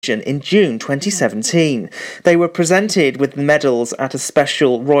in June 2017. They were presented with medals at a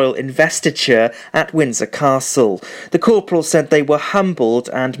special royal investiture at Windsor Castle. The corporal said they were humbled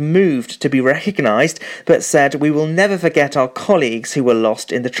and moved to be recognised, but said, "We will never forget our colleagues who were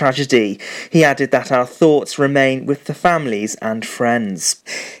lost in the tragedy." He added that our thoughts remain with the families and friends.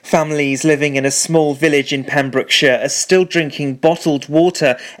 Families living in a small village in Pembrokeshire are still drinking bottled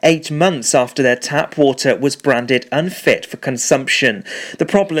water 8 months after their tap water was branded unfit for consumption. The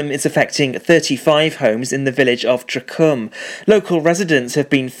problem is affecting 35 homes in the village of Tracum. Local residents have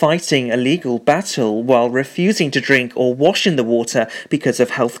been fighting a legal battle while refusing to drink or wash in the water because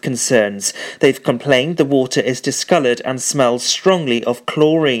of health concerns. They've complained the water is discoloured and smells strongly of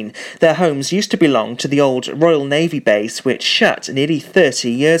chlorine. Their homes used to belong to the old Royal Navy base, which shut nearly 30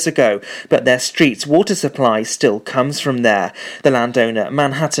 years ago, but their street's water supply still comes from there. The landowner,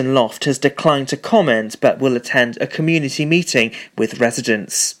 Manhattan Loft, has declined to comment but will attend a community meeting with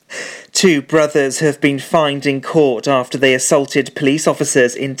residents. Two brothers have been fined in court after they assaulted police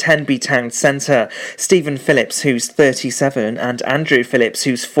officers in Tenby town centre. Stephen Phillips, who's 37, and Andrew Phillips,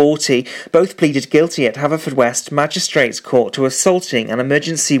 who's 40, both pleaded guilty at Haverfordwest Magistrates Court to assaulting an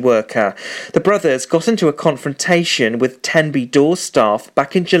emergency worker. The brothers got into a confrontation with Tenby Door staff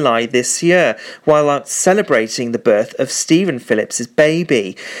back in July this year, while out celebrating the birth of Stephen Phillips's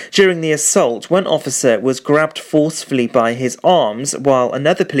baby. During the assault, one officer was grabbed forcefully by his arms, while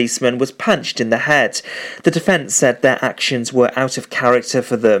another policeman was punched in the head. The defence said their actions were out of character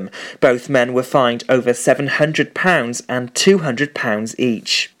for them. Both men were fined over £700 and £200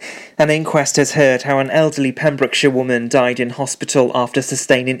 each. An inquest has heard how an elderly Pembrokeshire woman died in hospital after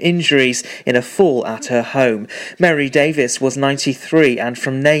sustaining injuries in a fall at her home. Mary Davis was 93 and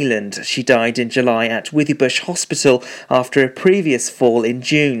from Neyland. She died in July at Withybush Hospital after a previous fall in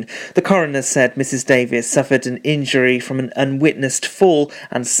June. The coroner said Mrs Davis suffered an injury from an unwitnessed fall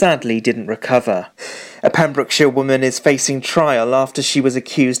and sadly didn't recover. A Pembrokeshire woman is facing trial after she was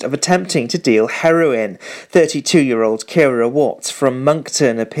accused of attempting to deal heroin. 32-year-old Kira Watts from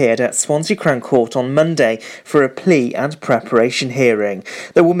Moncton appeared at Swansea Crown Court on Monday for a plea and preparation hearing.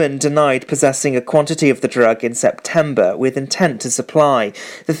 The woman denied possessing a quantity of the drug in September with intent to supply.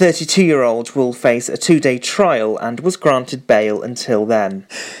 The 32-year-old will face a 2-day trial and was granted bail until then.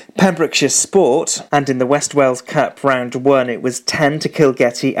 Pembrokeshire sport, and in the West Wales Cup round 1 it was 10 to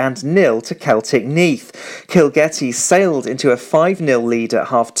Kilgetty and 0 to Celtic Neath. Kilgetty sailed into a 5-0 lead at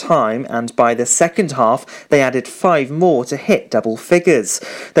half-time, and by the second half they added 5 more to hit double figures.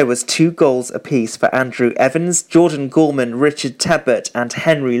 There was 2 goals apiece for Andrew Evans, Jordan Gorman, Richard Tebbert and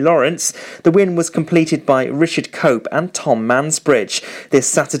Henry Lawrence. The win was completed by Richard Cope and Tom Mansbridge. This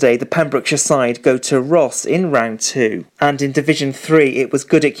Saturday the Pembrokeshire side go to Ross in round 2. And in Division 3 it was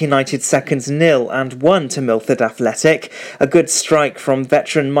Goodwick United seconds 0 and 1 to Milford Athletic. A good strike from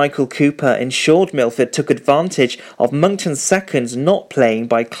veteran Michael Cooper ensured Milford took advantage of Moncton's seconds not playing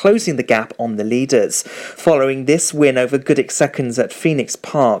by closing the gap on the leaders. Following this win over Goodwick seconds at Phoenix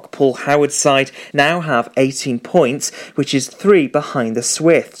Park, Paul Howard's side now have 18 points, which is 3 behind the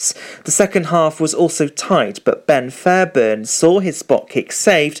Swifts. The second half was also tight, but Ben Fairburn saw his spot kick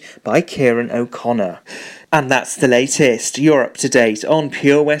saved by Kieran O'Connor. And that's the latest. You're up to date on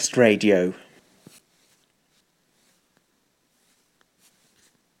Pure West Radio.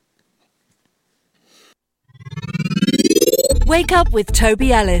 Wake up with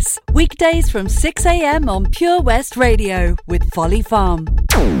Toby Ellis. Weekdays from 6 a.m. on Pure West Radio with Folly Farm.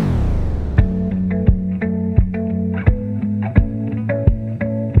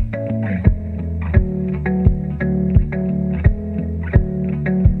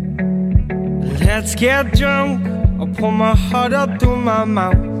 Let's get drunk, I'll pour my heart up through my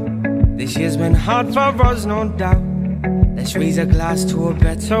mouth. This year's been hard for us, no doubt. Let's raise a glass to a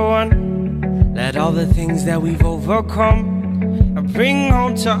better one. Let all the things that we've overcome and bring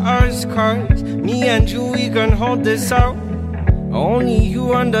home to us, cause me and you, we can hold this out. Only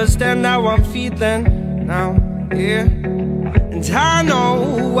you understand how I'm feeling now, yeah. And I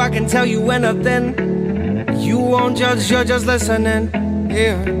know I can tell you anything. You won't judge, you're just listening,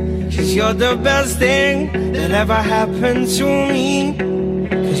 yeah. Cause you're the best thing that ever happened to me.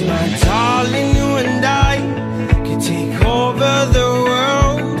 Cause my darling, you and I could take over the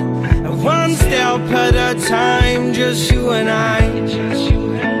world, and one step at a time, just you and I.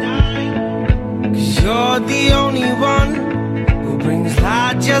 Cause you're the only one who brings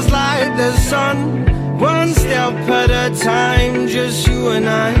light just like the sun. One step at a time, just you and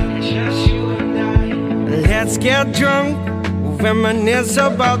I. Let's get drunk, reminisce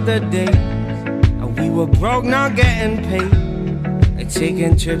about the day and we were broke, not getting paid. Like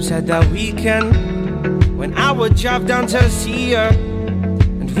taking trips at that weekend when I would drive down to see her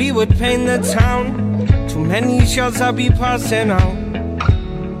and we would paint the town. Too many shots I'd be passing out,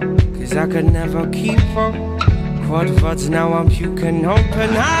 'cause I could never keep up. Quad words now I'm puking open.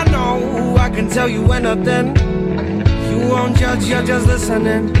 I know I can tell you anything. You won't judge, you're just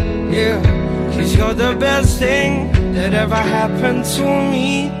listening. Yeah, 'cause you're the best thing that ever happened to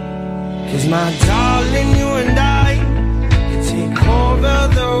me. 'Cause my darling, you and I can take over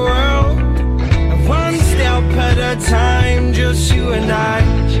the world, and one step at a time, just you and I.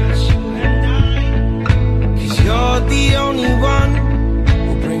 'Cause you're the only one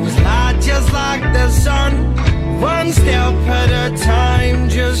who brings light just like the sun. One step at a time,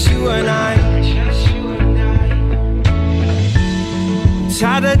 just you and I. I'm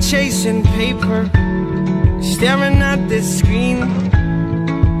tired of chasing paper, staring at this screen,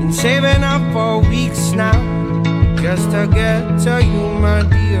 and saving up for weeks now, just to get to you, my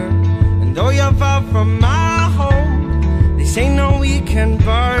dear. And though you're far from my home, this ain't no weekend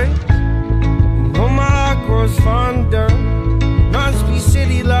bird. And though my heart grows fonder, must be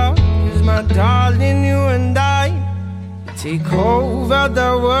city love. 'Cause my darling, you and I take over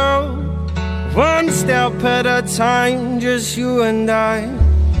the world, one step at a time, just you and I.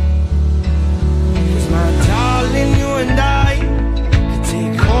 'Cause my darling, you and I can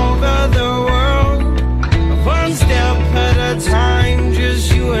take over the world, one step at a time,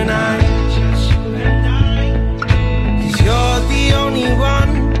 just you and I. 'Cause you're the only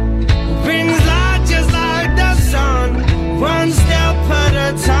one who brings light just like the sun, one step at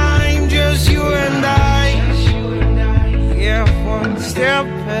a time, just you and I. Yeah, one step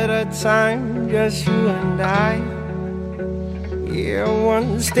at a time, just you and I. Yeah,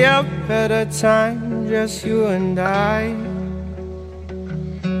 one step at a time, just you and I.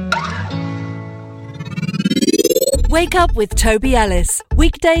 Wake up with Toby Ellis.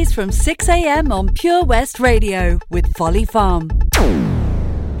 Weekdays from 6 a.m. on Pure West Radio with Folly Farm.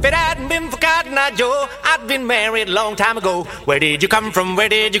 If it hadn't been for Cotton Eye Joe, I'd been married a long time ago. Where did you come from? Where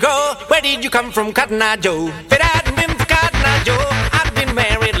did you go? Where did you come from, Cotton Eye Joe? If it hadn't been for Cotton Eye Joe, I'd been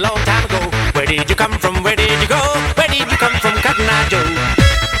married a long time ago. Where did you come from? Where did you go? Where did you come from, Cotton Eye Joe?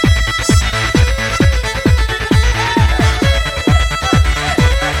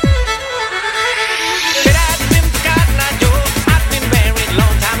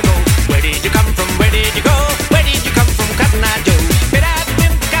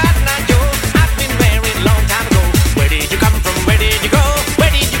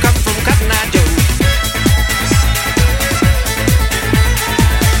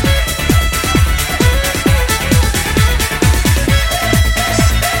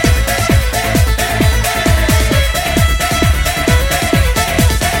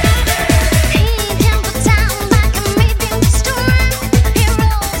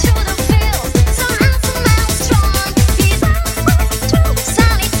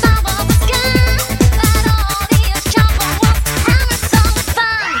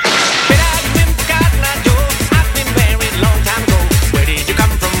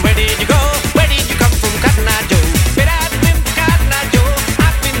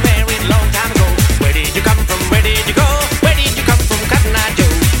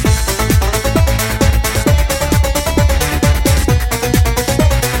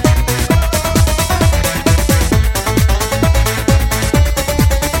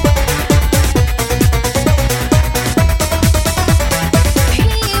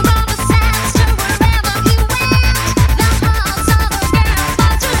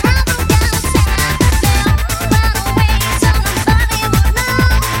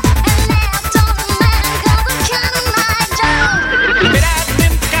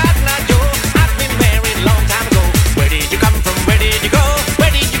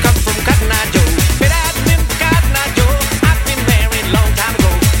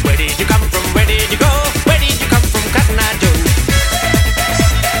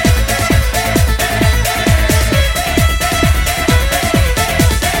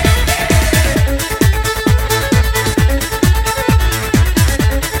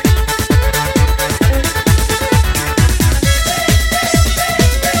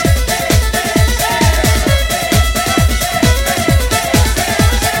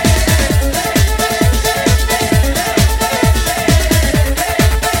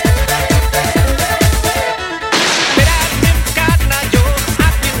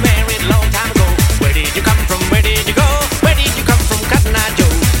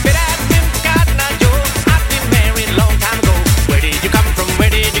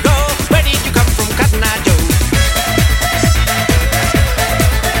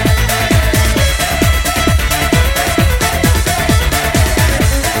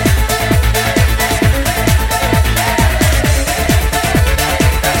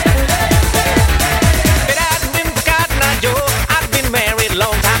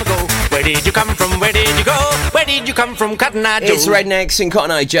 did you come from, Cotton Eye Joe? It's Rednecks and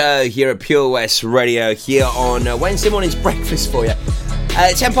Cotton Eye Joe here at Pure West Radio here on Wednesday morning's breakfast for you.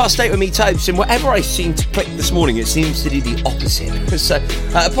 10 past 8 with me, Tobes, and whatever I seem to click this morning, it seems to do the opposite. So,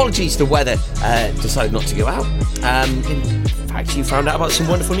 apologies, the weather decided not to go out. In fact, you found out about some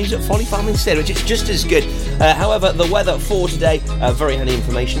wonderful news at Folly Farm instead, which is just as good. However, the weather for today, very handy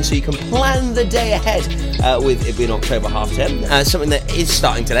information, so you can plan the day ahead with it being October half term. Something that is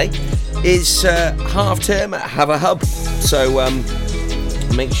starting today is half term Have a Hub. So,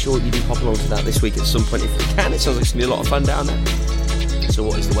 make sure you do pop along to that this week at some point if you can. It sounds like it's going to be a lot of fun down there. So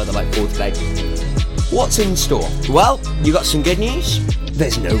what is the weather like for today? What's in store? Well, you got some good news.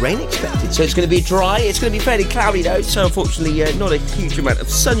 There's no rain expected, so it's going to be dry. It's going to be fairly cloudy though, so unfortunately not a huge amount of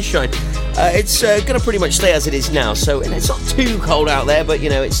sunshine. It's going to pretty much stay as it is now, so it's not too cold out there, but you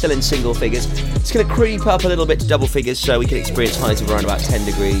know, it's still in single figures. It's going to creep up a little bit to double figures, so we can experience highs of around about 10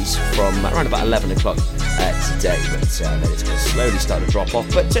 degrees from around about 11 o'clock today, but then it's going to slowly start to drop off,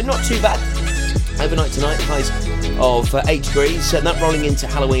 but not too bad. Overnight tonight, highs of 8 degrees, and that rolling into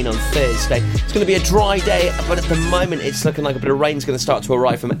Halloween on Thursday. It's going to be a dry day, but at the moment it's looking like a bit of rain's going to start to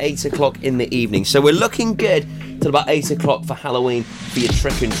arrive from 8 o'clock in the evening. So we're looking good till about 8 o'clock for Halloween for your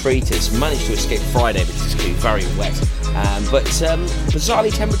trick-and-treaters. Managed to escape Friday, which is going to be very wet. But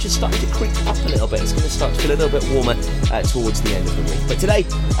bizarrely, temperatures starting to creep up a little bit. It's going to start to feel a little bit warmer towards the end of the week. But today,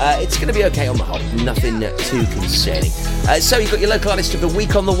 it's going to be okay on the whole. Nothing too concerning. So you've got your local artist of the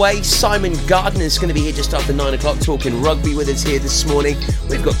week on the way. Simon Gardner is going to be here just after 9 o'clock talking rugby with us here this morning.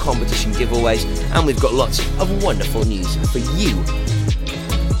 We've got competition giveaways and we've got lots of wonderful news for you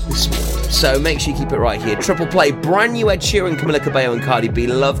this morning. So make sure you keep it right here. Triple play, brand new Ed Sheeran, Camila Cabello and Cardi B.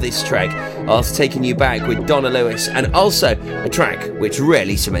 Love this track. After Taking You Back with Donna Lewis, and also a track which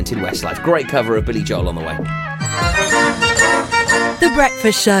really cemented Westlife. Great cover of Billy Joel on the way. The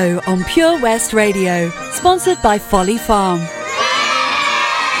Breakfast Show on Pure West Radio, sponsored by Folly Farm.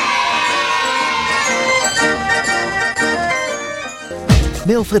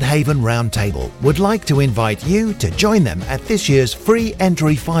 Milford Haven Round Table would like to invite you to join them at this year's free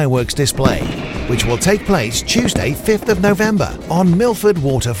entry fireworks display, which will take place Tuesday 5th of November on Milford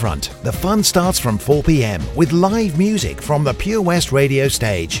Waterfront. The fun starts from 4 p.m. with live music from the Pure West Radio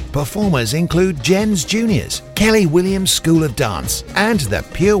stage. Performers include Jens Juniors, Kelly Williams School of Dance, and the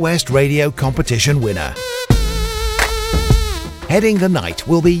Pure West Radio competition winner. Heading the night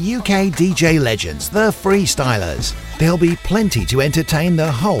will be UK DJ legends, the Freestylers. There'll be plenty to entertain the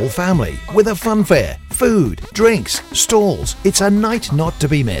whole family with a fun fair, food, drinks, stalls. It's a night not to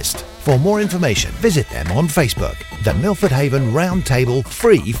be missed. For more information, visit them on Facebook. The Milford Haven Round Table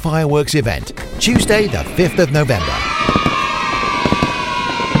Free Fireworks Event, Tuesday the 5th of November.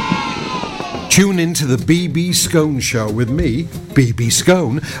 Tune in to the BB Scone Show with me, BB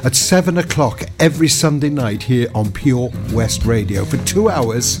Scone, at 7 o'clock every Sunday night here on Pure West Radio for 2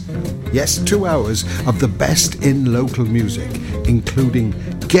 hours. Yes, 2 hours of the best in local music, including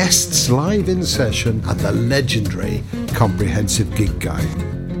guests live in session and the legendary Comprehensive Gig Guide.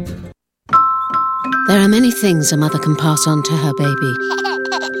 There are many things a mother can pass on to her baby.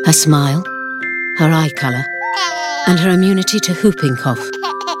 Her smile, her eye colour, and her immunity to whooping cough.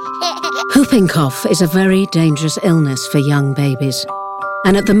 Whooping cough is a very dangerous illness for young babies,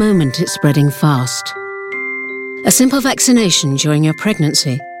 and at the moment it's spreading fast. A simple vaccination during your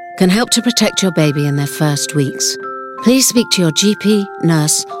pregnancy can help to protect your baby in their first weeks. Please speak to your GP,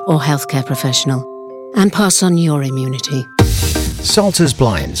 nurse or healthcare professional and pass on your immunity. Salters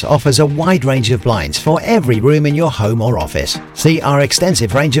Blinds offers a wide range of blinds for every room in your home or office. See our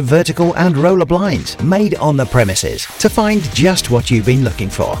extensive range of vertical and roller blinds made on the premises to find just what you've been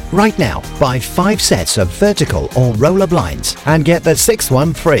looking for. Right now, buy 5 sets of vertical or roller blinds and get the 6th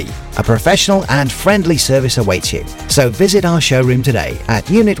one free. A professional and friendly service awaits you. So visit our showroom today at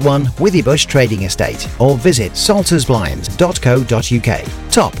Unit 1 Withybush Trading Estate or visit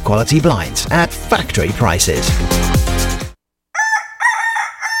saltersblinds.co.uk. Top quality blinds at factory prices.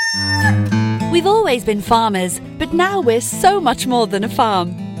 We've always been farmers, but now we're so much more than a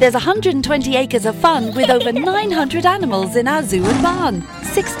farm. There's 120 acres of fun with over 900 animals in our zoo and barn,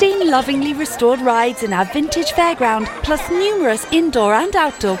 16 lovingly restored rides in our vintage fairground, plus numerous indoor and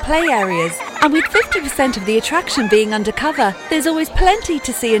outdoor play areas. And with 50% of the attraction being undercover, there's always plenty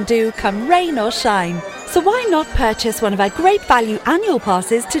to see and do come rain or shine. So why not purchase one of our great value annual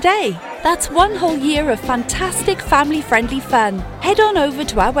passes today? That's 1 whole year of fantastic family-friendly fun. Head on over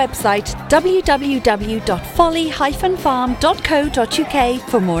to our website www.folly-farm.co.uk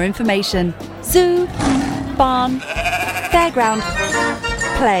for more information. Zoo, barn, fairground,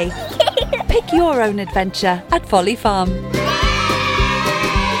 play. Pick your own adventure at Folly Farm.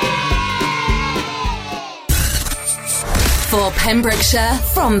 For Pembrokeshire,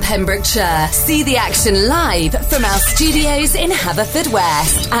 from Pembrokeshire. See the action live from our studios in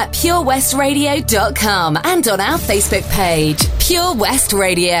Haverfordwest at purewestradio.com and on our Facebook page, Pure West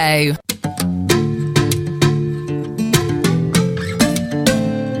Radio.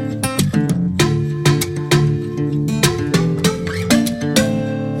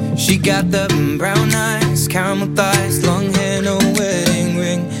 She got the brown eyes, caramel thighs, long hair, no wedding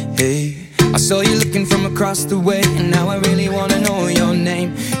ring. Hey, I saw you looking from across the way, and now I really wanna know your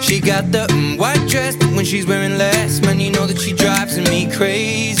name. She got the white dress, but when she's wearing less, man, you know that she drives me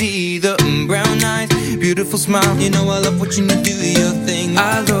crazy. The brown eyes, beautiful smile, you know I love watching you do your thing.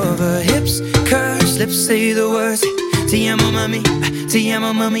 I love her hips, curves, lips say the words. Te amo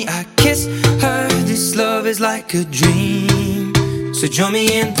mami, I kiss her. This love is like a dream. So join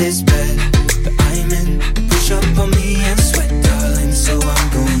me in this bed that I'm in. Push up on me and sweat, darling. So I'm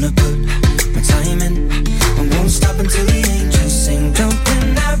gonna put my time in. I won't stop until the angels sing. Jump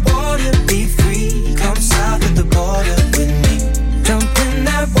in that water, be free. Come south of the border with me. Jump in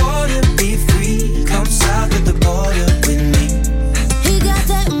that water, be free. Come south of the border with me. He got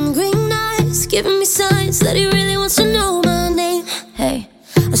that green eyes, giving me signs that he really wants to know my name. Hey,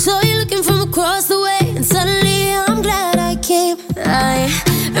 I saw you looking from across the way, and suddenly I'm glad I came. Ay,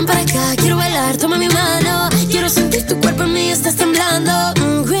 ven para acá, quiero bailar, toma mi mano. Quiero sentir tu cuerpo en mí, estás temblando.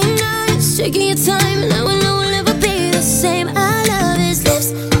 Green eyes, taking your time, and I will know we'll never be the same. I love his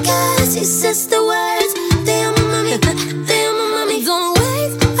lips, cause he says the words. Te amo mami, don't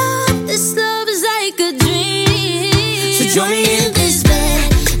wake up, this love is like a dream. So join me in this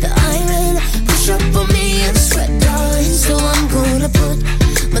bed that I'm in. Push up on me and sweat, darling. So I'm gonna put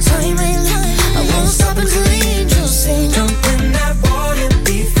my time in. I won't stop until the angels sing. Jump in that water,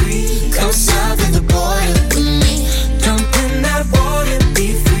 be free. Come south of the border with me. Jump in that water,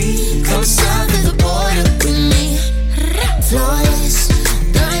 be free. Come south of the border with me. Flawless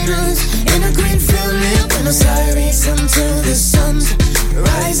diamonds in a green field near Buenos Aires until the sun's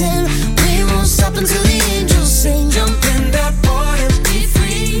rising. We won't stop until the angels sing. Jump in that water, be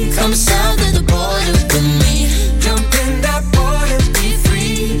free. Come south of the border with me. Jump in that water, be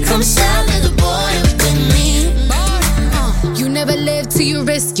free. Come south of the border with me. You never live till you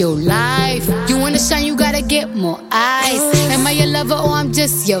risk your life. You wanna shine, you gotta get more eyes. Am I your lover or I'm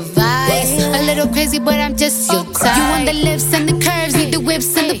just your vice? A little crazy, but I'm just your type. You want the lips and the curves, need the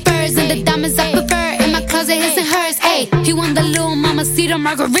whips and the furs and the diamonds I prefer. In my closet, his and hers. Ayy, he want the little mamacita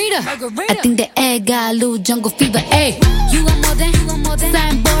margarita. I think the egg got a little jungle fever. Ayy, you want more than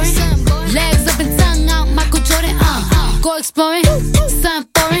something boring. Legs up and tongue out, Michael Jordan. Go exploring, something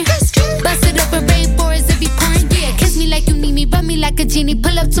foreign. Bust it open, rainforest if you pouring. Yeah, kiss me like you need me, rub me like a genie.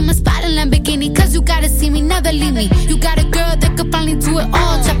 Pull up to my spot in Lamborghini, cause you gotta see me, never leave me. You got a girl that could finally do it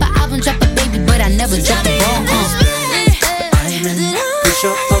all. Drop an album, drop a baby, but I never drop the ball. Diamond, push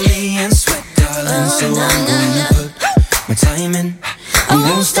up on me and sweat, darling. So I'm gonna put my time in. I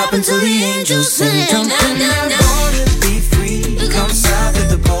won't stop until the angels sing. Jump in that water, be free. Come south of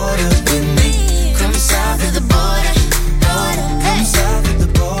the border with me. Come south of the border, border. Come south of the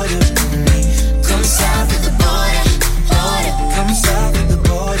border with me. Come south of the border, border. Come south of the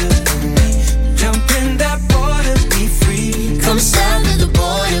border with me. Jump in that water, be free. Come south of the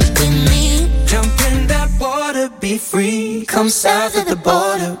border with me. Jump in that water, be free. Come south of the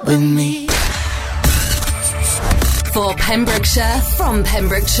border with me. For Pembrokeshire, from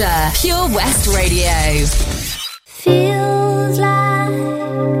Pembrokeshire, Pure West Radio. Feels like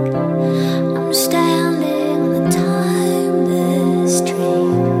I'm standing on the timeless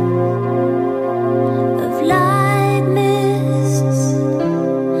stream of light mists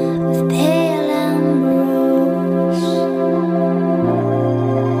with pale ambrose.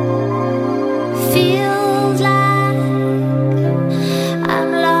 Feels like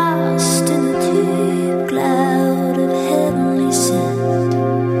I'm lost in the deep cloud of heavenly scent.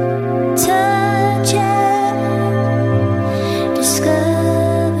 Touching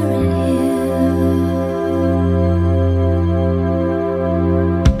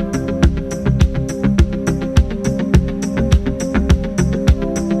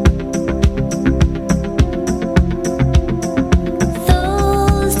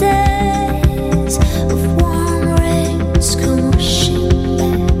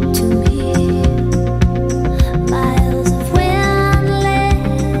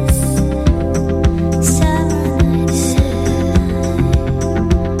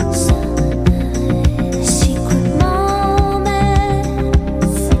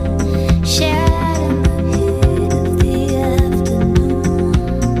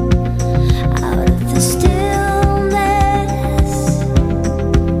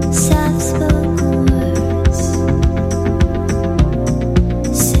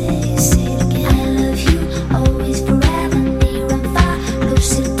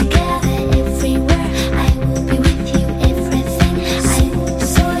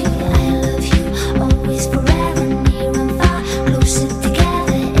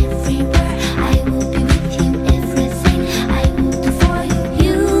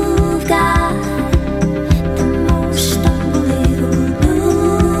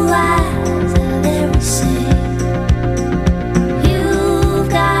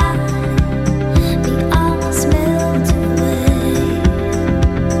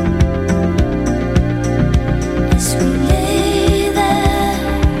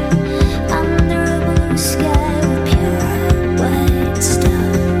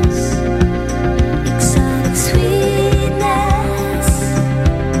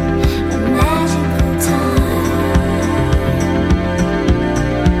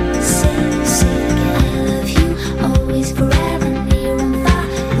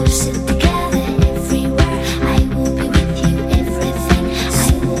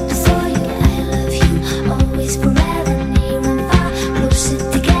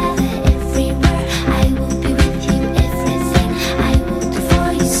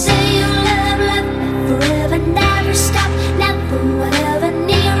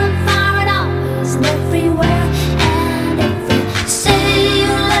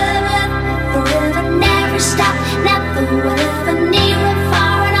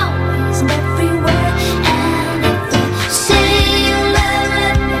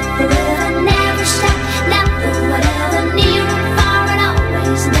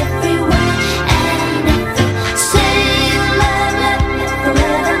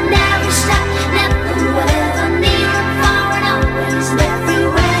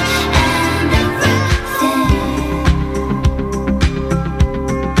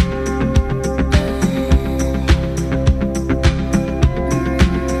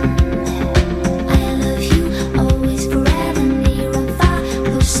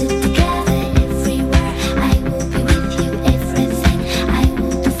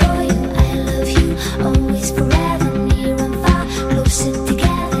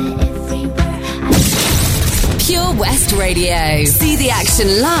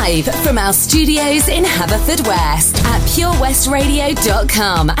action live from our studios in Haverfordwest at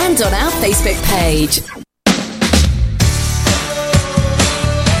purewestradio.com and on our Facebook page.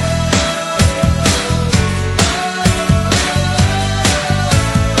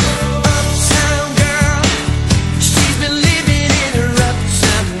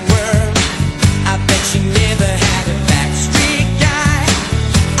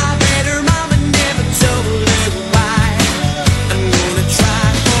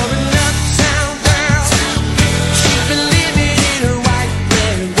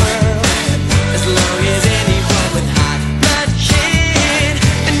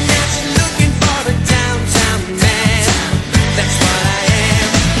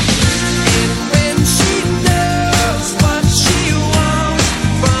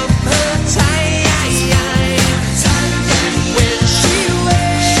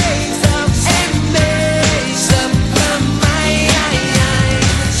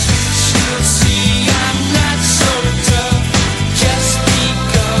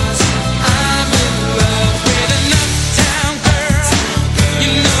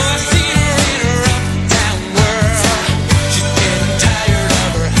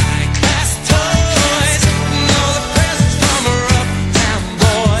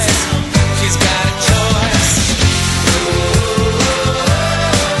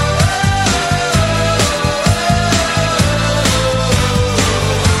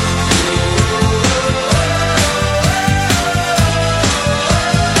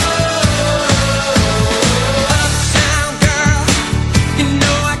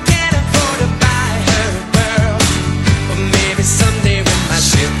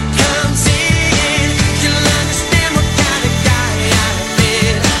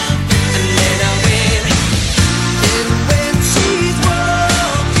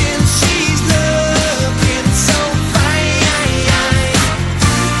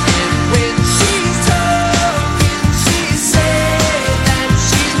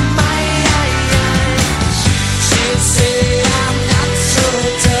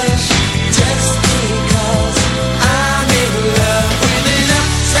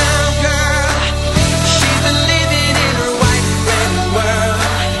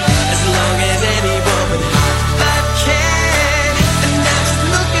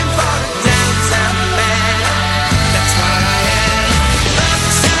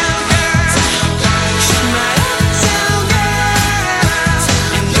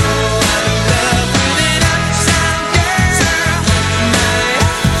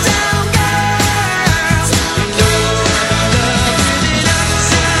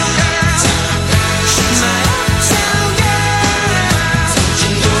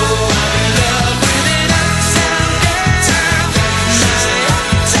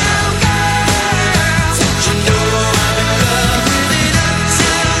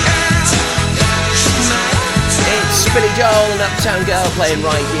 Uptown Girl playing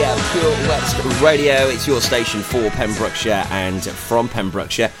right here, Pure West Radio. It's your station for Pembrokeshire and from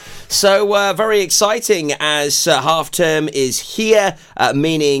Pembrokeshire. So, very exciting as half term is here,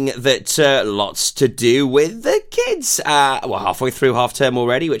 meaning that lots to do with the kids. Halfway through half term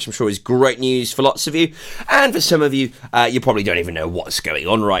already, which I'm sure is great news for lots of you. And for some of you, you probably don't even know what's going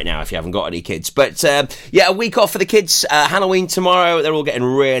on right now if you haven't got any kids. But, a week off for the kids. Halloween tomorrow. They're all getting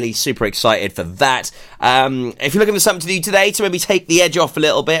really super excited for that. If you're looking for something to do today to maybe take the edge off a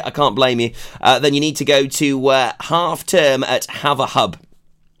little bit, I can't blame you, then you need to go to half term at Have a Hub.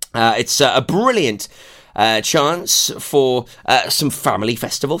 It's a brilliant chance for some family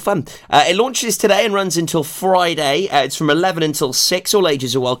festival fun. It launches today and runs until Friday. It's from 11 until 6. All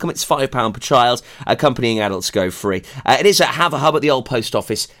ages are welcome. It's £5 per child. Accompanying adults go free. It is at Have a Hub at the old post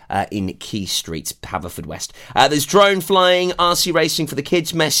office in Key Street, Haverfordwest. There's drone flying, RC racing for the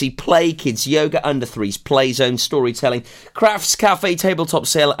kids, messy play, kids yoga, under threes play zone, storytelling, crafts, cafe, tabletop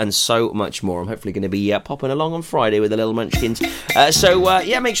sale, and so much more. I'm hopefully going to be popping along on Friday with the little munchkins.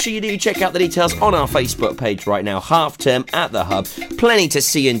 Make sure you do check out the details on our Facebook page right now. Half term at the Hub. Plenty to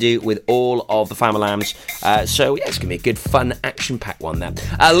see and do with all of the familams. It's going to be a good, fun, action-packed one there.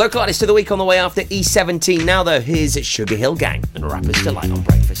 Local artist of the week on the way after E17. Now, though, here's Sugar Hill Gang and Rapper's Delight on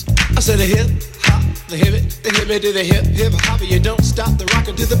Breakfast. I said the hip hop, the hip it to the hip hop. You don't stop the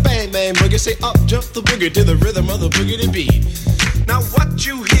rocker to the bang bang boogie. Say up jump the boogie to the rhythm of the boogie to beat. Now what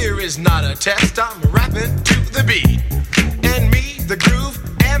you hear is not a test. I'm rapping to the beat, and me, the groove,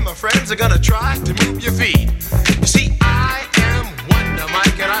 and my friends are gonna try to move your feet. You see, I am Wonder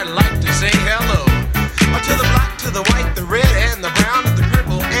Mike, and I like to say hello to the black, to the white, the red, and the brown, and the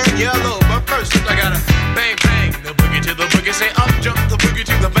purple, and yellow. But first, I gotta bang bang the boogie to the boogie. Say up jump the boogie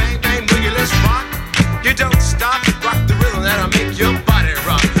to the bang bang boogie. Let's rock. You don't stop, rock the rhythm that'll make your body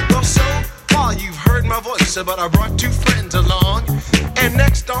chaser, but I brought two friends along. And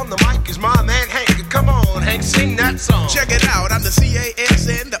next on the mic is my man Hank. Come on, Hank, sing that song. Check it out, I'm the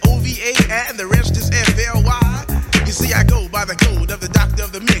CASN, the OVA, and the rest is FLY. You see, I go by the code of the doctor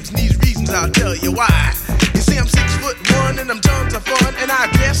of the mix, and these reasons I'll tell you why. You see, I'm 6'1" and I'm tons of fun, and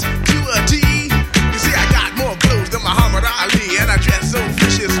I dress to a T. You see, I got more clothes than Muhammad Ali, and I dress so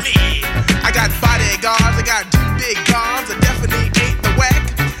viciously. I got bodyguards, I got two big guns, I definitely ain't the whack.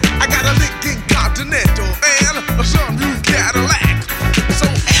 I got a Lincoln Continental and a sunroof Cadillac. So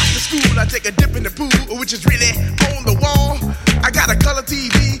after school, I take a dip in the pool, which is really on the wall. I got a color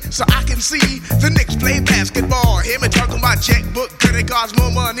TV so I can see the Knicks play basketball. Hear me talking about checkbook, credit cards,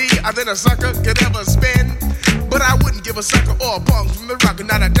 more money than a sucker could ever spend. But I wouldn't give a sucker or a bum from the rock,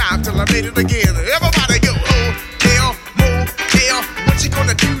 not a dime till I made it again. Everybody go, hotel, motel, what you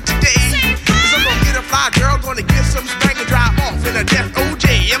gonna do today? Cause I'm gonna get a fly girl, gonna get some spank and drive off in a death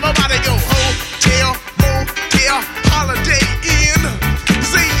OJ. Everybody go, hotel, motel, holiday inn.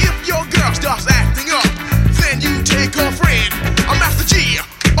 See if your girl starts acting up, then you take her friend. I'm Master G,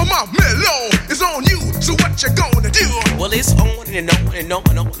 my mellow is on you, so what you gonna do? Well, it's on and on and on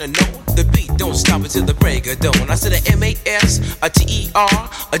and on and on. The beat don't stop until the break of dawn. I said a M-A-S, a T-E-R,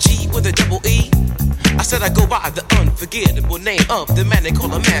 a G with a double E. I said I go by the unforgettable name of the man they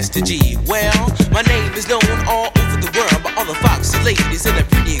call a Master G. Well, my name is known all over the world by all the foxy ladies and the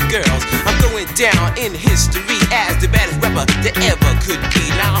pretty girls. I'm going down in history as the baddest rapper that ever could be.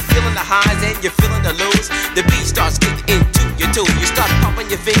 Now I'm feeling the highs and you're feeling the lows. The beat starts getting into your toes. You start pumping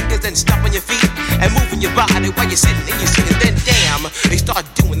your fingers and stomping your feet and moving your body while you're sitting and you're sitting. Then damn, they start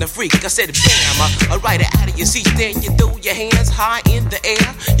doing the freak. I said bam, right out of your seat. Then you throw your hands high in the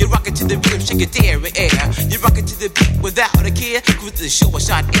air. You rock it to the rhythm, shake your dairy air. You rock it to the beat without a care. Cruise to the show, I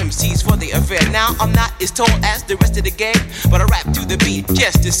shot MCs for the affair. Now I'm not as tall as the rest of the gang, but I rap to the beat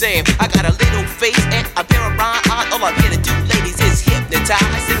just the same. I got a little face and a pair of rhyme eyes. All I'm here to do, ladies, is hypnotize.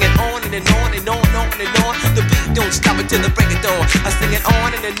 Singing on and on and on and on and on. The beat don't stop until the break of dawn. I sing it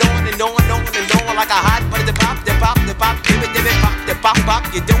on and on and on and on and on like a hot butter. The pop, the pop, the pop, give it, pop, the pop, pop.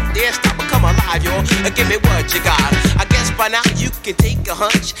 You don't dare stop or come alive, y'all. Give me what you got. I guess by now you can take a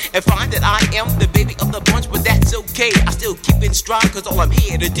hunch and find that I am the baby of the bunch, but that's okay. I still keep in stride, cause all I'm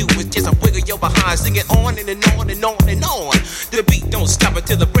here to do is just a wiggle your behind. Sing it on and on and on and on. The beat don't stop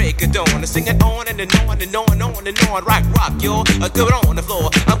until the break of dawn. I sing it on and on and on and on and on. Rock, y'all. Go on the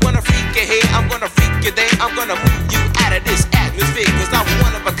floor. I'm gonna freak you here, I'm gonna freak you there. I'm gonna move you out of this atmosphere, cause I'm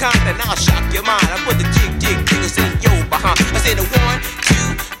one of a kind and I'll shock your mind. I put the jiggers in your behind. I say the 1,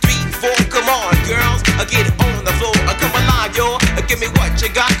 2, 3, 4. Come on, girls, get it on the floor. Come alive, y'all. Give me what you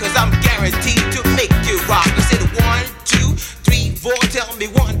got, cause I'm guaranteed to make you rock. I said 1, 2, 3, 4. Tell me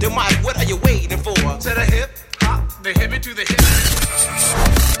one to Mike, what are you waiting for? To the hip, hop, the hippie to the hip.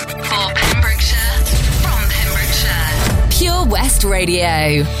 For Pembrokeshire, from Pembrokeshire, Pure West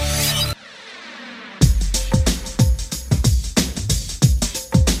Radio.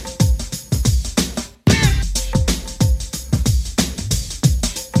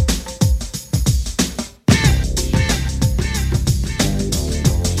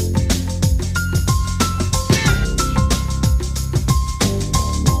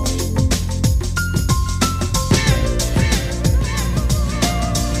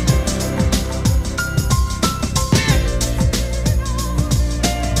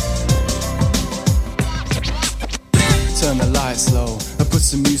 Slow, I put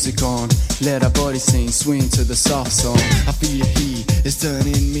some music on, let our body sing, swing to the soft song. I feel your heat, it's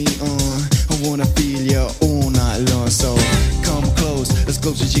turning me on. I wanna feel you all night long. So come close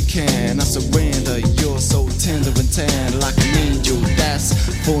as you can. I surrender, you're so tender and tan, like an angel that's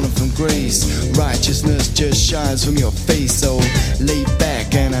fallen from grace. Righteousness just shines from your face. So lay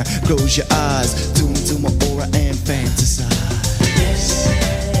back and close your eyes, tune to my aura and fantasize.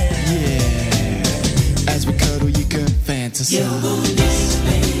 Yeah, as we cuddle you can fantasize.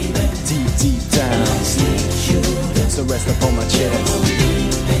 Deep down, so rest upon my chest.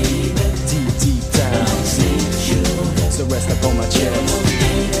 Deep down, so rest upon my chest.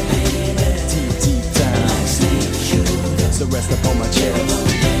 Deep down, so rest upon my chest.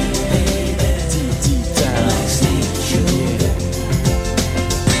 Deep down, yeah.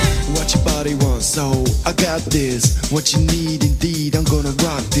 What your body wants, so I got this. What you need indeed, I'm gonna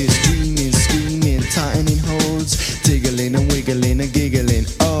rock this. Dreaming, screaming, tightening holds, tiggling and wiggling and giggling.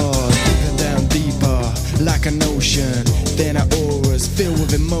 Oh, dipping down deeper like an ocean. Then our auras filled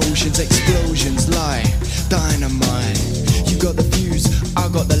with emotions, explosions like dynamite. You got the fuse, I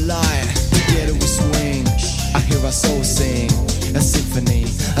got the light. Together we swing. I hear our soul sing a symphony,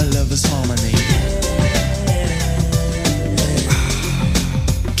 a lover's harmony.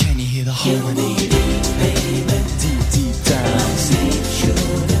 Can you hear the harmony?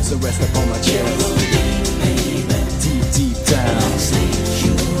 rest upon my chest. Deep, deep down.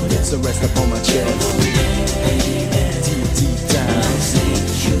 So rest upon my chest. Deep, deep down.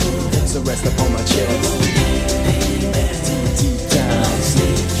 So rest upon my chest. Deep, deep down.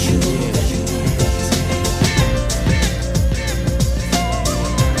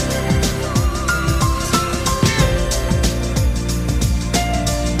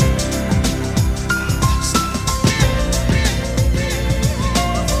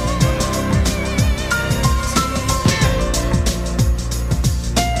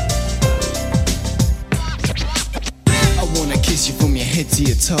 To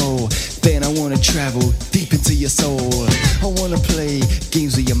your toe, then I wanna travel deep into your soul. I wanna play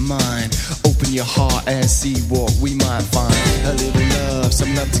games with your mind, open your heart and see what we might find. A little love,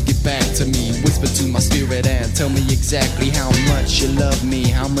 some love to get back to me. Whisper to my spirit and tell me exactly how much you love me,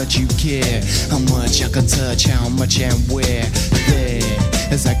 how much you care, how much I can touch, how much and where. There,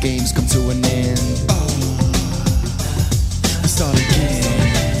 as our games come to an end, we start again.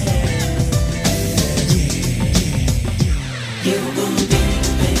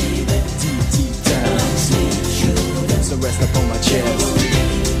 So rest upon my chest.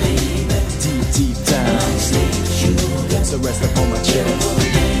 Deep, deep down. So rest upon my chest.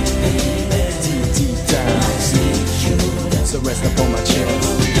 Deep, deep down. So rest upon my chest.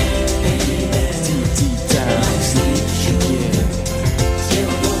 Deep, deep down. Deep,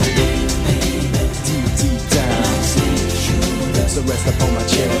 deep down. So rest upon my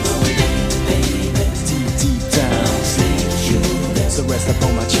chest. Deep, deep down. So rest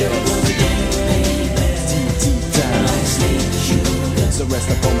upon my chest. So rest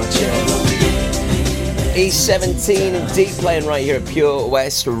upon my chest. E17 and Deep playing right here at Pure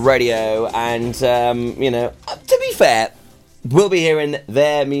West Radio, and to be fair, we'll be hearing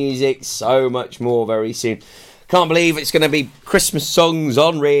their music so much more very soon. Can't believe it's going to be Christmas songs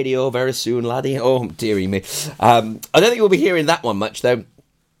on radio very soon, laddie. Oh, dearie me. I don't think we'll be hearing that one much though.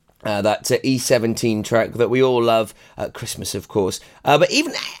 That E17 track that we all love at Christmas, of course. But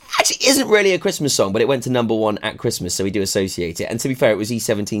even actually isn't really a Christmas song, but it went to number one at Christmas, so we do associate it. And to be fair, it was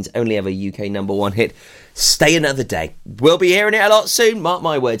E17's only ever UK number one hit, Stay Another Day. We'll be hearing it a lot soon, mark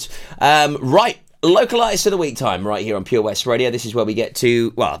my words. Right, local artist of the week time right here on Pure West Radio. This is where we get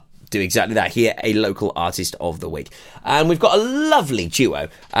to, well, do exactly that here, a local artist of the week. And we've got a lovely duo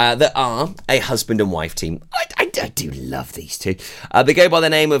that are a husband and wife team. I do love these two. They go by the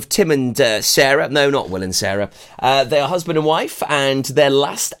name of Tim and Sarah. No, not Will and Sarah. They are husband and wife, and their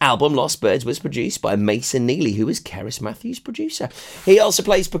last album, Lost Birds, was produced by Mason Neely, who is Keris Matthews' producer. He also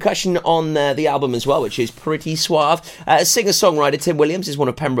plays percussion on the album as well, which is pretty suave. Singer-songwriter Tim Williams is one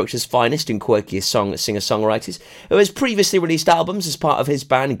of Pembrokeshire's finest and quirkiest singer-songwriters, who has previously released albums as part of his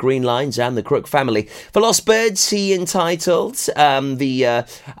band Green Lines and the Crook Family. For Lost Birds, he entitled the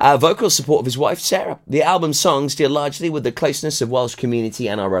vocal support of his wife Sarah. The album's songs deal largely with the closeness of Welsh community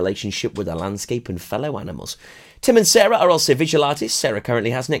and our relationship with the landscape and fellow animals. Tim and Sarah are also visual artists. Sarah currently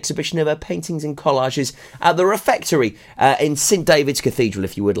has an exhibition of her paintings and collages at the Refectory in St David's Cathedral,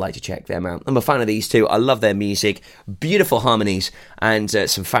 if you would like to check them out. I'm a fan of these two. I love their music, beautiful harmonies and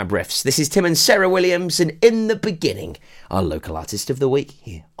some fab riffs. This is Tim and Sarah Williams, and In the Beginning, our local artist of the week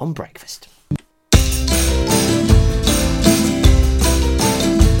here on Breakfast.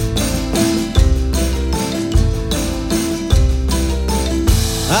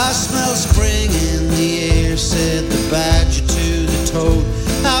 I smell spring in the air, said the badger to the toad.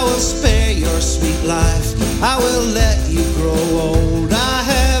 I will spare your sweet life, I will let you grow old. I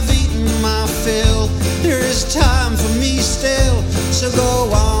have eaten my fill, there is time for me still. So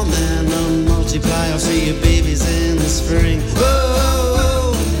go on then and multiply, I'll see your babies in the spring.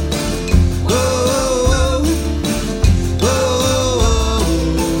 Whoa, whoa, whoa, whoa.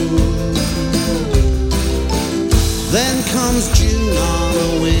 Then comes June on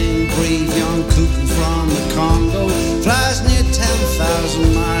a wing, brave young cuckoo from the Congo. Flies near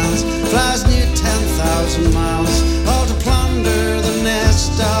 10,000 miles, flies near 10,000 miles, all to plunder the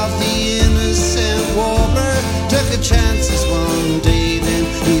nest of the innocent warbler. Took her chances one day, then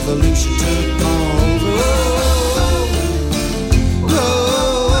evolution took over. Whoa, whoa,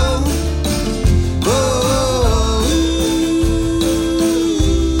 whoa.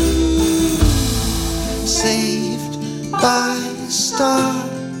 Saved by a star,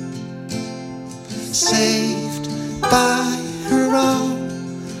 saved by her own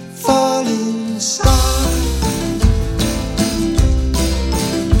falling star.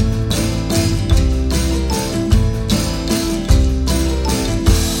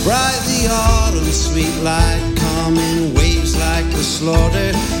 Bright the autumn, sweet light, come in waves like the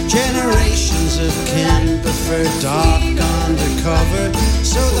slaughter. Generations of kin prefer dark undercover.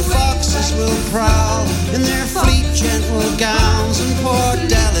 So the foxes will prowl in their fleet gentle gowns, and poor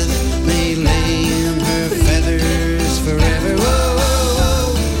Delith may lay in her feathers forever. Whoa,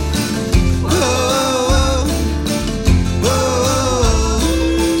 whoa, whoa, whoa,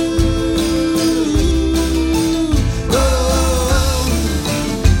 whoa,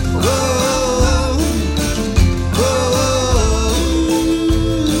 whoa, whoa.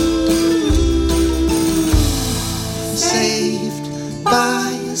 Saved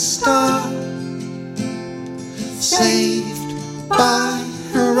by a star, saved by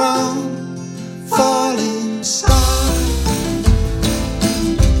her own falling star.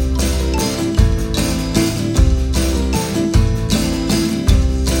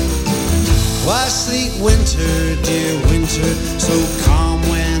 Why sleep winter, dear winter, so calm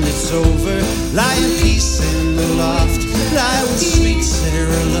when it's over? Lie in peace in the loft, lie with sweet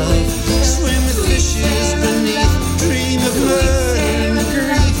Sarah love, swim with fishes beneath, dream of murder and grief.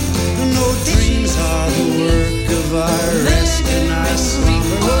 No dreams are the work of our rest and our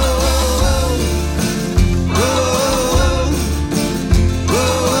slumber. Whoa, whoa, whoa, whoa,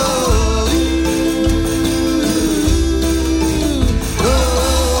 whoa,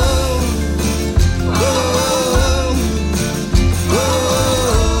 whoa.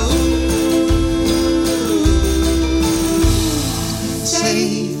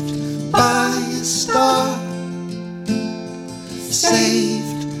 Saved by a star,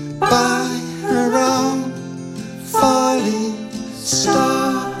 saved by her own falling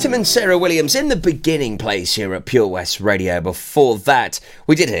star. Tim and Sarah Williams in the beginning place here at Pure West Radio. Before that,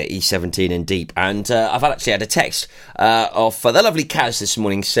 we did hear E17 and Deep, and I've actually had a text off the lovely Kaz this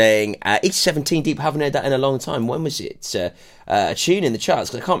morning saying, E17 Deep, haven't heard that in a long time. When was it? A tune in the charts,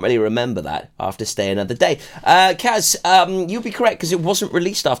 because I can't really remember that after Stay Another Day. Kaz, you'll be correct, because it wasn't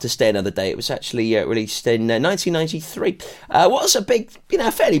released after Stay Another Day. It was actually released in 1993. Was a big,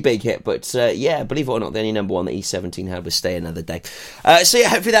 a fairly big hit, but yeah, believe it or not, the only number one that E17 had was Stay Another Day. So yeah,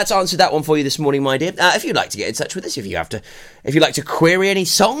 hopefully that's answered that one for you this morning, my dear. If you'd like to get in touch with us, if you'd like to query any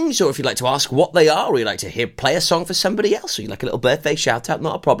songs, or if you'd like to ask what they are, or you'd like to play a song for somebody else, or you'd like a little birthday shout out,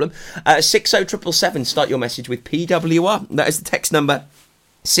 not a problem. 60777, start your message with PWR. That is the text number,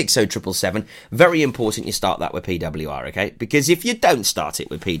 60777. Very important you start that with PWR, okay? Because if you don't start it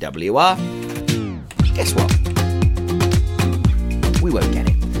with PWR, guess what? We won't get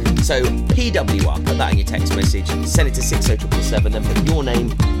it. So PWR, put that in your text message, send it to 60777, then put your name,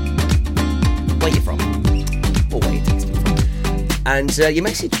 where you're from, or where you're texting from, and your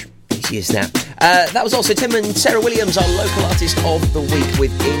message. Easy as that. That was also Tim and Sarah Williams, our local artist of the week,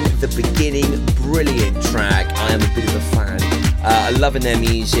 with In the Beginning. Brilliant track. I am a bit of a fan. Loving their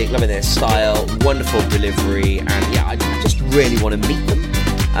music, loving their style, wonderful delivery, and yeah, I just really want to meet them.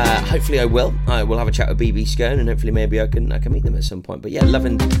 Hopefully I will. I will have a chat with BB Scone, and hopefully maybe I can meet them at some point. But yeah,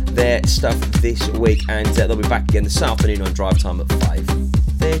 loving their stuff this week, and they'll be back again this afternoon on Drive Time at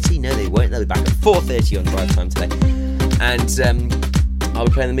 5:30. No, they won't. They'll be back at 4:30 on Drive Time today. And I'll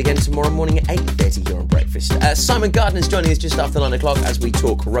be playing them again tomorrow morning at 8:30 here on Breakfast. Simon Gardner's joining us just after 9 o'clock as we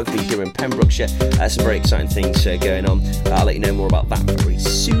talk rugby here in Pembrokeshire. Some very exciting things going on. I'll let you know more about that very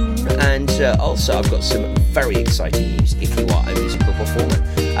soon. And also, I've got some very exciting news if you are a musical performer.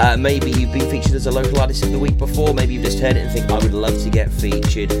 Maybe you've been featured as a local artist of the week before. Maybe you've just heard it and think, I would love to get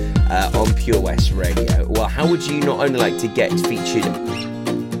featured on Pure West Radio. Well, how would you not only like to get featured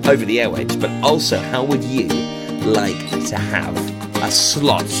over the airwaves, but also how would you like to have a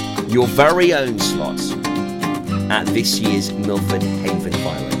slot, your very own slot, at this year's Milford Haven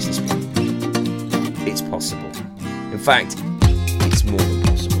Fireworks display? It's possible. In fact, it's more than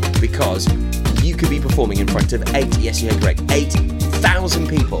possible, because you could be performing in front of 8,000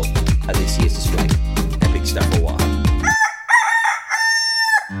 people at this year's display. Epic stuff or what?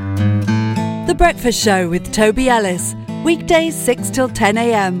 The Breakfast Show with Toby Ellis. Weekdays 6 till 10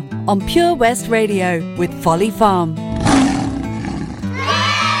 a.m. on Pure West Radio with Folly Farm.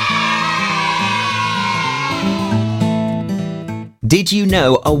 Did you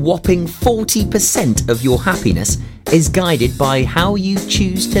know a whopping 40% of your happiness is guided by how you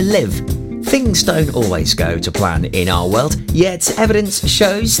choose to live? Things don't always go to plan in our world, yet evidence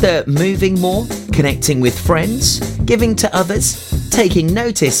shows that moving more, connecting with friends, giving to others, taking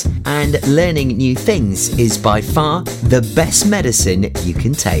notice and learning new things is by far the best medicine you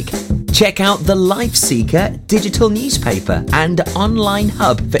can take. Check out the LifeSeeker digital newspaper and online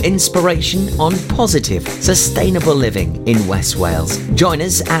hub for inspiration on positive, sustainable living in West Wales. Join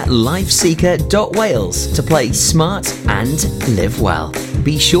us at lifeseeker.wales to play smart and live well.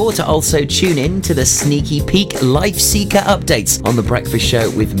 Be sure to also tune in to the sneaky peek Life Seeker updates on The Breakfast Show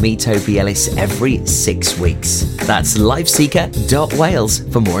with me, Toby Ellis, every 6 weeks. That's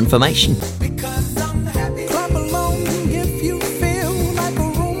lifeseeker.wales for more information.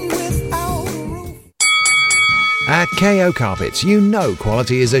 At KO Carpets, you know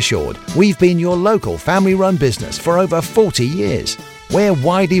quality is assured. We've been your local family-run business for over 40 years. We're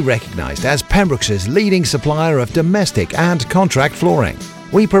widely recognised as Pembroke's leading supplier of domestic and contract flooring.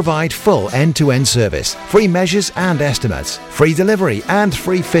 We provide full end-to-end service, free measures and estimates, free delivery and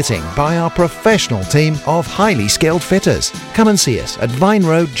free fitting by our professional team of highly skilled fitters. Come and see us at Vine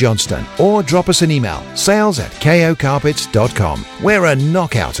Road, Johnston, or drop us an email, sales@kocarpets.com. We're a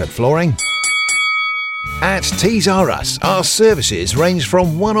knockout at flooring. At Tees R Us, our services range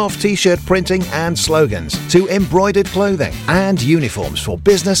from one-off t-shirt printing and slogans to embroidered clothing and uniforms for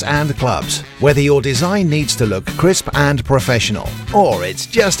business and clubs. Whether your design needs to look crisp and professional, or it's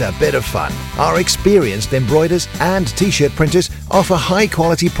just a bit of fun, our experienced embroiders and t-shirt printers offer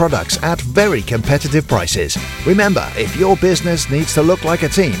high-quality products at very competitive prices. Remember, if your business needs to look like a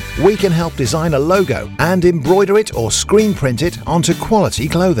team, we can help design a logo and embroider it or screen print it onto quality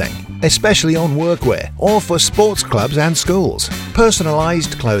clothing, especially on workwear or for sports clubs and schools.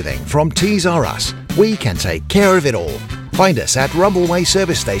 Personalised clothing from Tees R Us. We can take care of it all. Find us at Rumbleway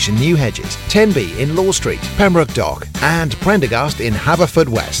Service Station, New Hedges, 10B in Law Street, Pembroke Dock, and Prendergast in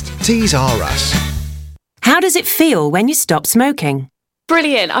Haverfordwest. Tees R Us. How does it feel when you stop smoking?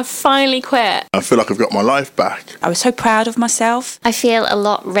 Brilliant, I've finally quit. I feel like I've got my life back. I was so proud of myself. I feel a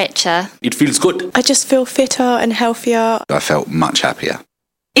lot richer. It feels good. I just feel fitter and healthier. I felt much happier.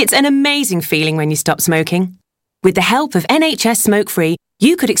 It's an amazing feeling when you stop smoking. With the help of NHS Smoke Free,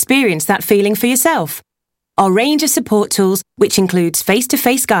 you could experience that feeling for yourself. Our range of support tools, which includes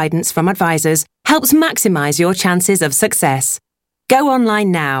face-to-face guidance from advisors, helps maximise your chances of success. Go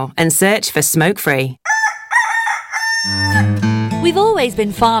online now and search for Smoke Free. We've always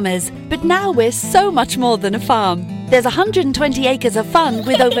been farmers, but now we're so much more than a farm. There's 120 acres of fun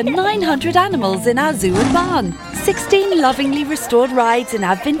with over 900 animals in our zoo and barn. 16 lovingly restored rides in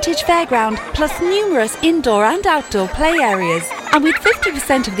our vintage fairground, plus numerous indoor and outdoor play areas. And with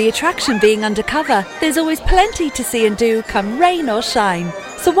 50% of the attraction being undercover, there's always plenty to see and do come rain or shine.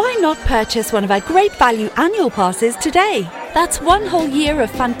 So why not purchase one of our great value annual passes today? That's one whole year of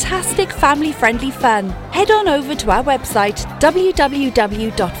fantastic family-friendly fun. Head on over to our website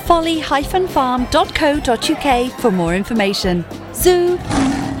www.folly-farm.co.uk for more information. Zoo,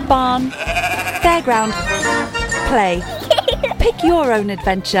 barn, fairground, play. Pick your own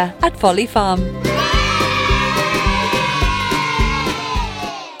adventure at Folly Farm.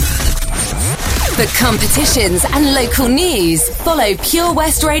 For competitions and local news, follow Pure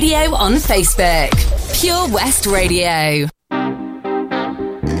West Radio on Facebook. Pure West Radio.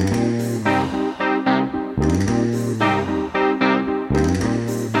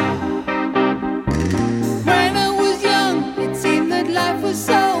 When I was young, it seemed that life was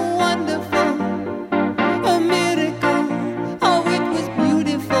so wonderful. A miracle, oh it was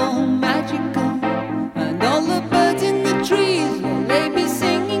beautiful, magical. And all the birds in the trees, well, they be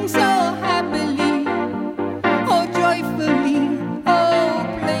singing so happily. Oh joyfully, oh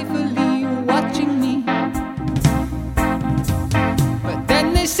playfully, watching me.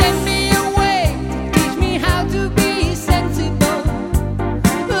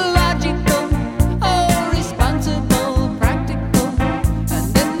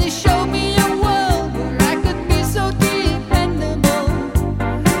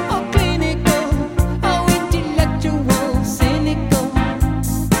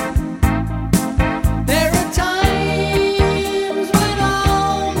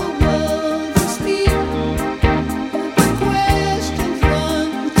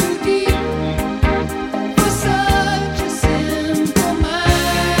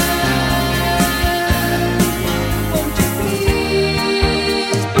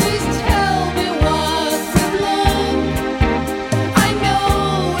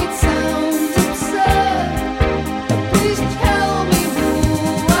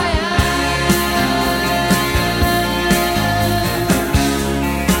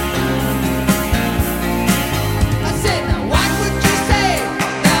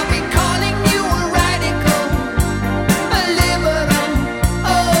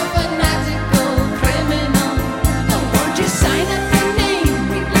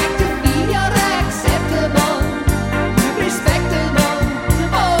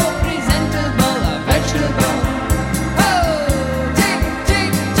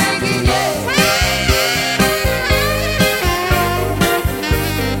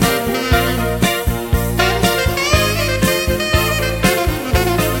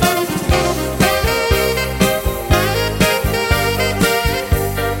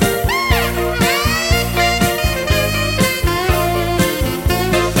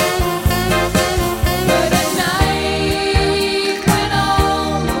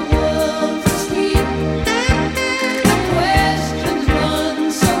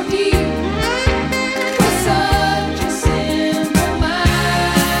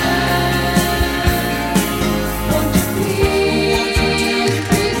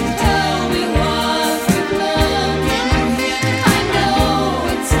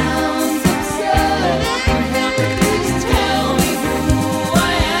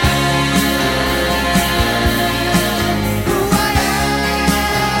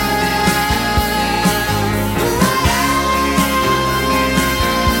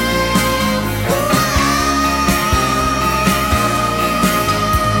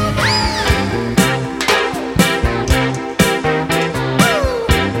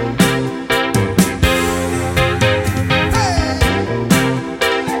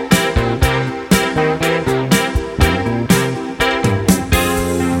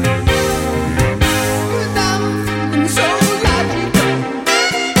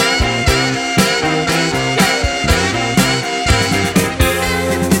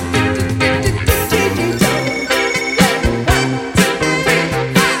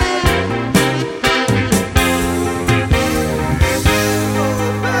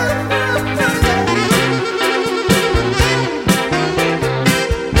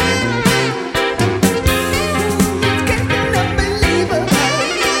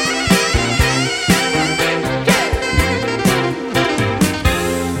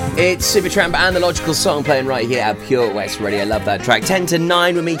 Supertramp and the Logical Song playing right here at Pure West Radio. Love that track. 10 to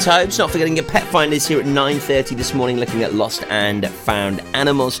 9 with me, Tobes. Not forgetting your pet finders here at 9:30 this morning, looking at lost and found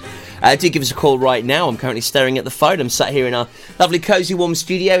animals. Do give us a call right now. I'm currently staring at the phone. I'm sat here in our lovely cosy warm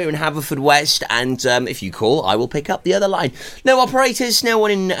studio here in Haverfordwest, and if you call, I will pick up the other line. No operators, no one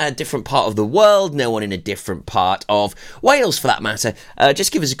in a different part of the world, no one in a different part of Wales for that matter.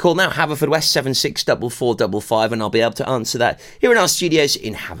 Just give us a call now, Haverfordwest 764455, and I'll be able to answer that here in our studios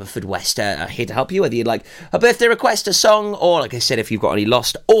in Haverfordwest. Here to help you, whether you'd like a birthday request, a song, or like I said, if you've got any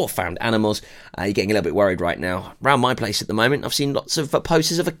lost or found animals. You're getting a little bit worried right now. Around my place at the moment, I've seen lots of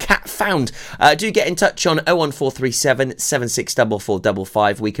posters of a cat found. Do get in touch on 01437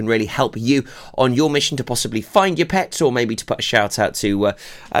 764455. We can really help you on your mission to possibly find your pets, or maybe to put a shout out to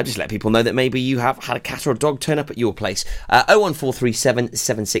just let people know that maybe you have had a cat or a dog turn up at your place. 01437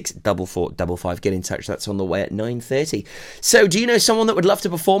 764455. Get in touch. That's on the way at 9:30. So, do you know someone that would love to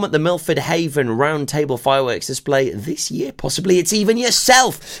perform at the Milford Haven Round Table Fireworks display this year? Possibly it's even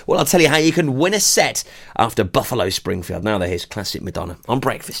yourself. Well, I'll tell you how you can win a set after Buffalo Springfield. Now here's classic Madonna on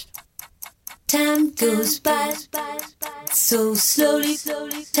Breakfast. Time goes by so slowly.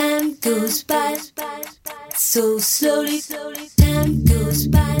 Time goes by so slowly. Time goes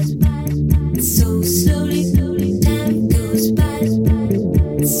by so slowly. Time goes by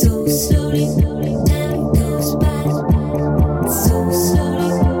so slowly. Time goes by so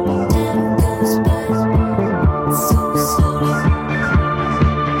slowly. Time goes by so slowly.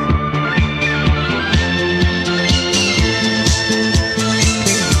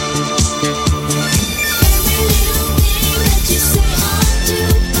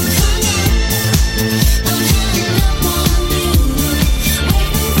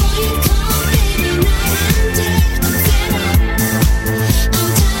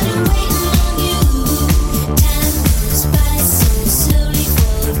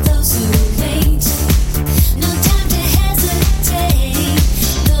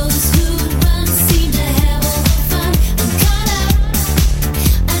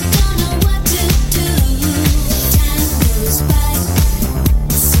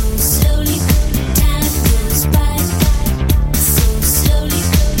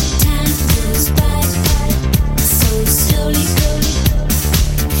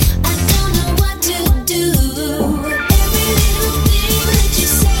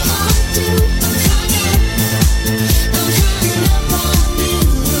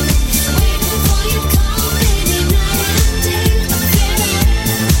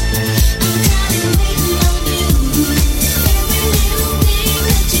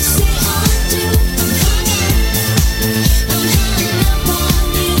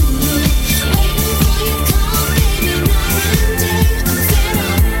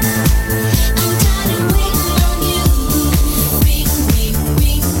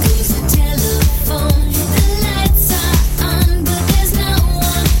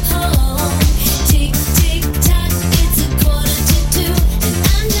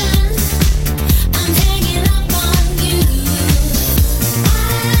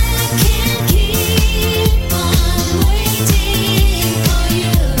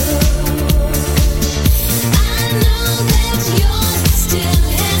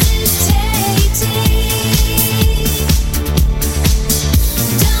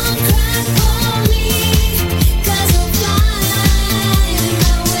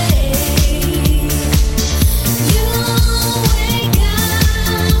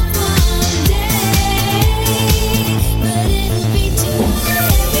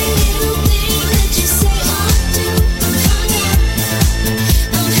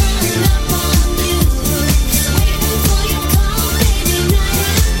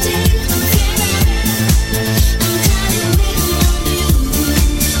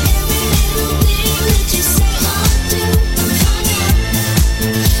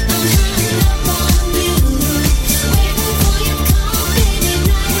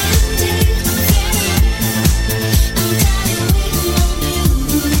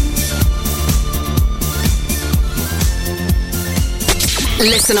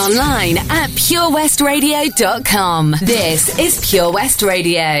 Listen online at purewestradio.com. This is Pure West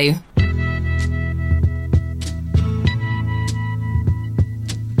Radio.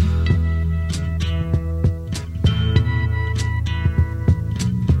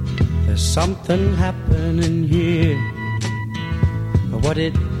 There's something happening here. What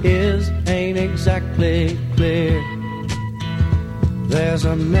it is ain't exactly clear. There's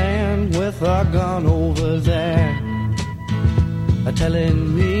a man with a gun over there,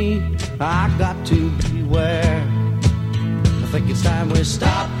 telling me I got to beware. I think it's time we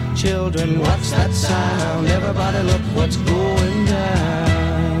stop. Children, what's that sound? Everybody look what's going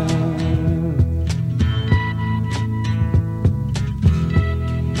down.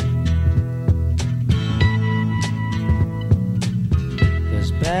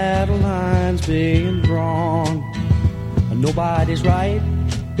 lines being drawn. Nobody's right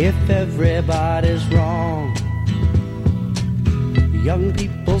if everybody's wrong. Young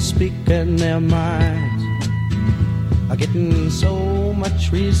people speaking their minds are getting so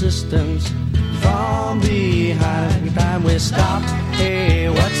much resistance from behind. Time we stop. Hey,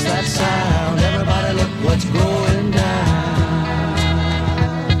 what's that sound? Everybody look what's going down.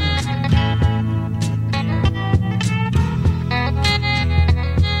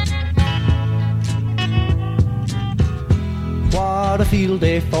 What a field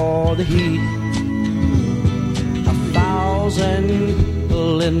day for the heat. 1,000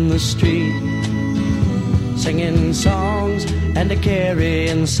 people in the street, singing songs and a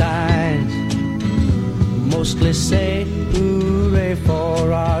carrying signs. Mostly say hooray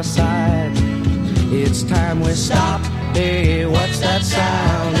for our side. It's time we stop. Hey, what's that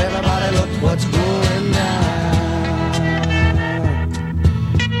sound? Everybody look what's going down.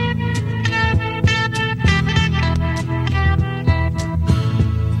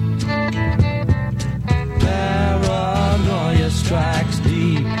 Paranoia strikes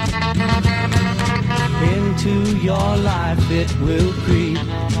deep into your life, it will creep.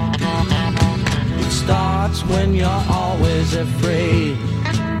 It starts when you're always afraid.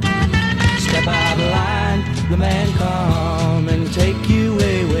 Step out of line, the man come and take you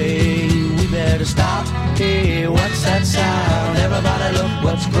away. We better stop. Hey, what's that sound? Everybody look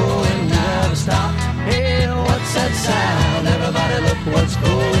what's going. We better stop. Hey, what's that sound? Everybody look what's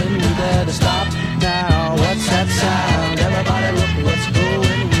going. We better stop now. What's that sound? Everybody look what's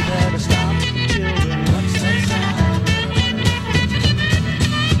going. We better stop. Children, what's that sound?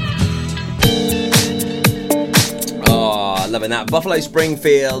 Oh, loving that. Buffalo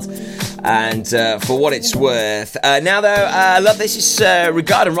Springfield. And for what it's worth. Now, though, I love this. Is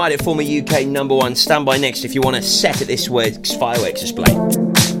Regard and Ride It, former UK number one. Stand by next if you want to set at this week's fireworks display.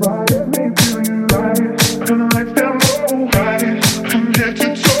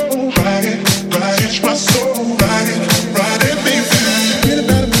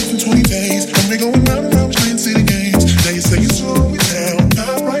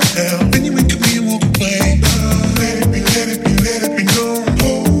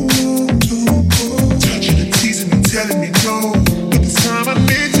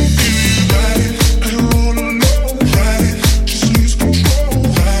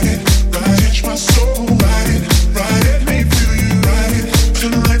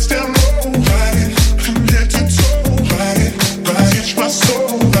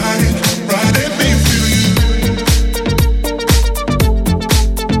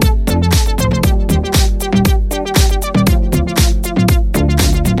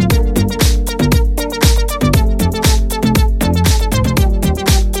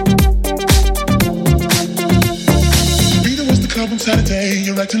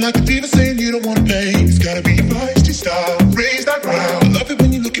 Acting like a diva saying you don't wanna pay. It's gotta be your feisty style. Raise that ground. I love it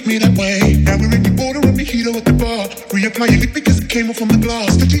when you look at me that way. Now we're in the border and mojito at the bar. Reapply your lip because it came off from the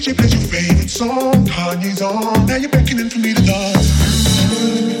glass. The DJ plays your favorite song. Kanye's on. Now you're beckoning for me to dance.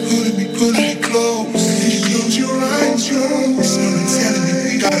 Pulling me close. Close your eyes, you're telling me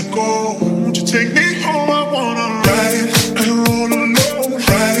we gotta go. Won't you take me home? I wanna ride it. I don't roll alone.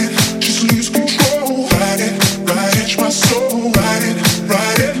 Ride it. Just lose control. Ride it. Catch my soul. Ride it.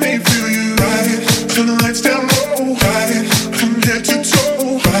 Ride it, make me feel you. Ride it, turn the lights down low. Ride it, from head to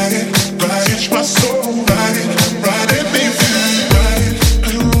toe. Ride it, catch my soul. Ride it, make me feel you. Ride it, I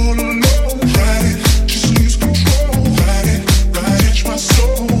don't roll alone. Ride it, just lose control. Ride it, catch my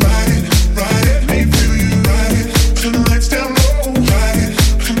soul. Ride it, make me feel you. Ride it, turn the lights down low. Ride it,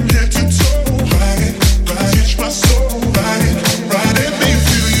 from head to toe. Ride it, catch my soul. Ride it, make me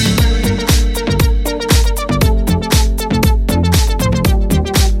feel you.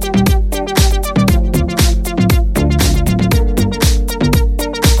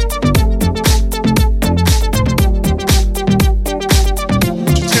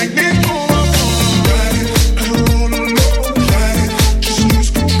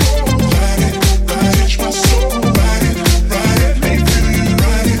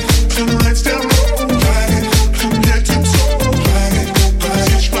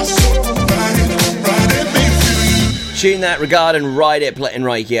 Tune that, Regard and Ride It, playing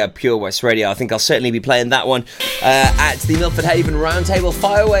right here at Pure West Radio. I think I'll certainly be playing that one at the Milford Haven Roundtable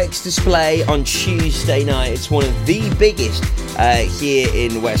Fireworks display on Tuesday night. It's one of the biggest here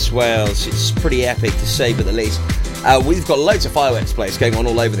in West Wales. It's pretty epic to say but the least. We've got loads of fireworks displays going on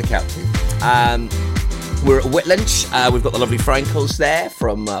all over the county. We're at Whitland. We've got the lovely Frankles there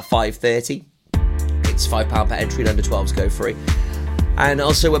from 5:30. It's £5 per entry and under 12s go free. And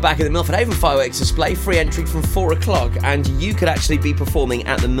also, we're back at the Milford Haven fireworks display, free entry from 4 o'clock, and you could actually be performing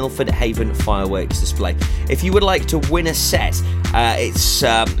at the Milford Haven fireworks display. If you would like to win a set, it's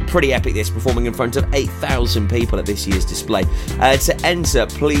pretty epic, this, performing in front of 8,000 people at this year's display. To enter,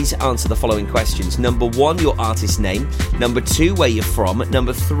 please answer the following questions. Number 1, your artist name. Number 2, where you're from.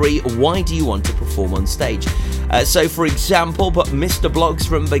 Number 3, why do you want to perform on stage? So, for example, but Mr. Blogs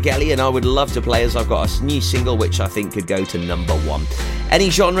from Begelly, and I would love to play as I've got a new single which I think could go to number 1. Any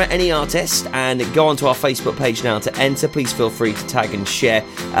genre, any artist, and go onto our Facebook page now to enter. Please feel free to tag and share.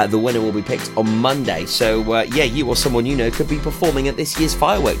 The winner will be picked on Monday. So, you or someone you know could be performing at this year's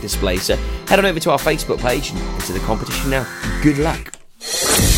firework display. So, head on over to our Facebook page and into the competition now. Good luck.